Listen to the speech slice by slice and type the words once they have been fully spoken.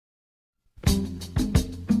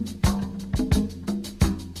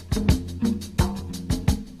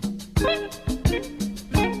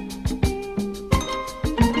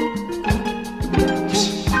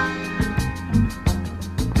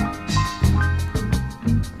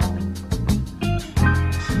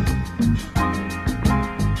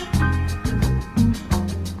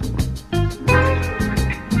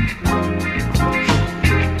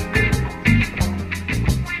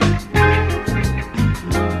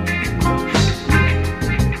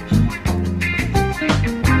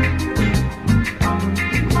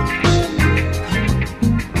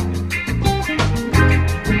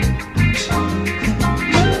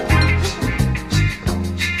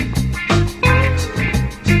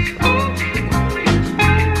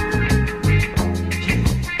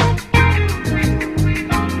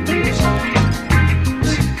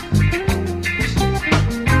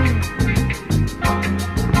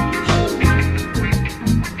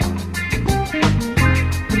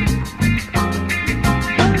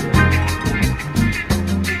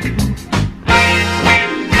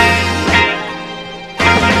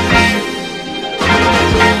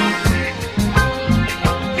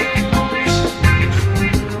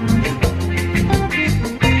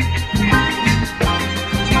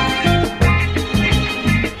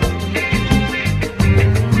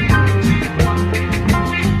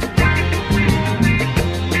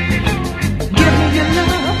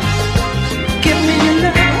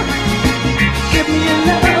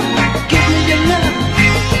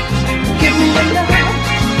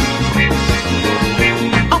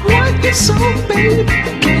sleep,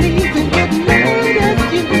 can't even get mad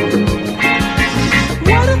at you.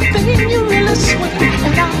 What a thing, you really sweet,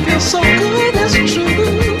 and I feel so good, it's true.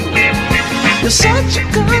 You're such a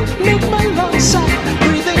gun, make my lungs sigh,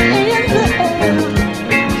 breathing in the air.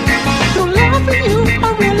 Through loving you, I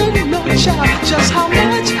really know, child, just how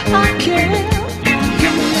much I care.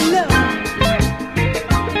 Give me your love.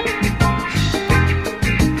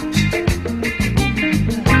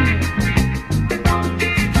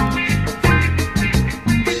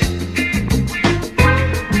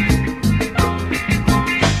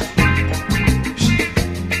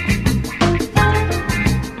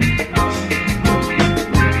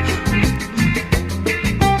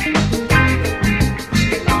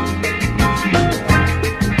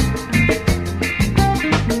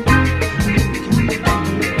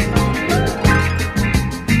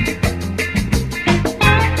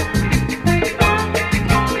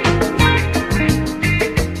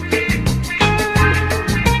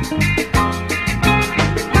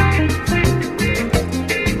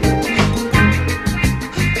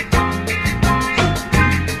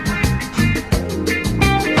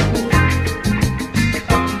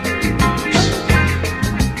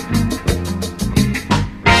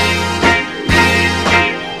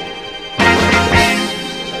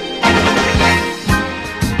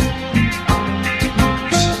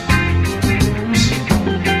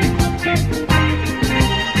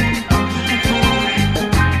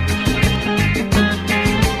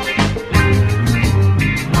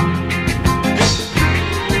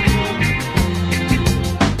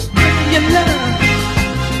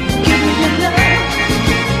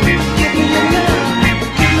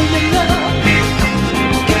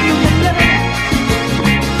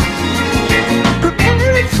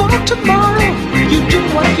 Tomorrow, you do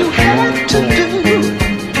what you have to do.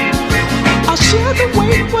 I'll share the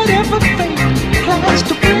weight, whatever fate plans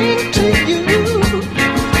to bring to you.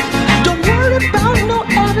 Don't worry about no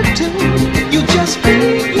attitude, you just be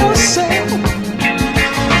yourself.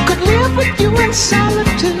 Could live with you in silence.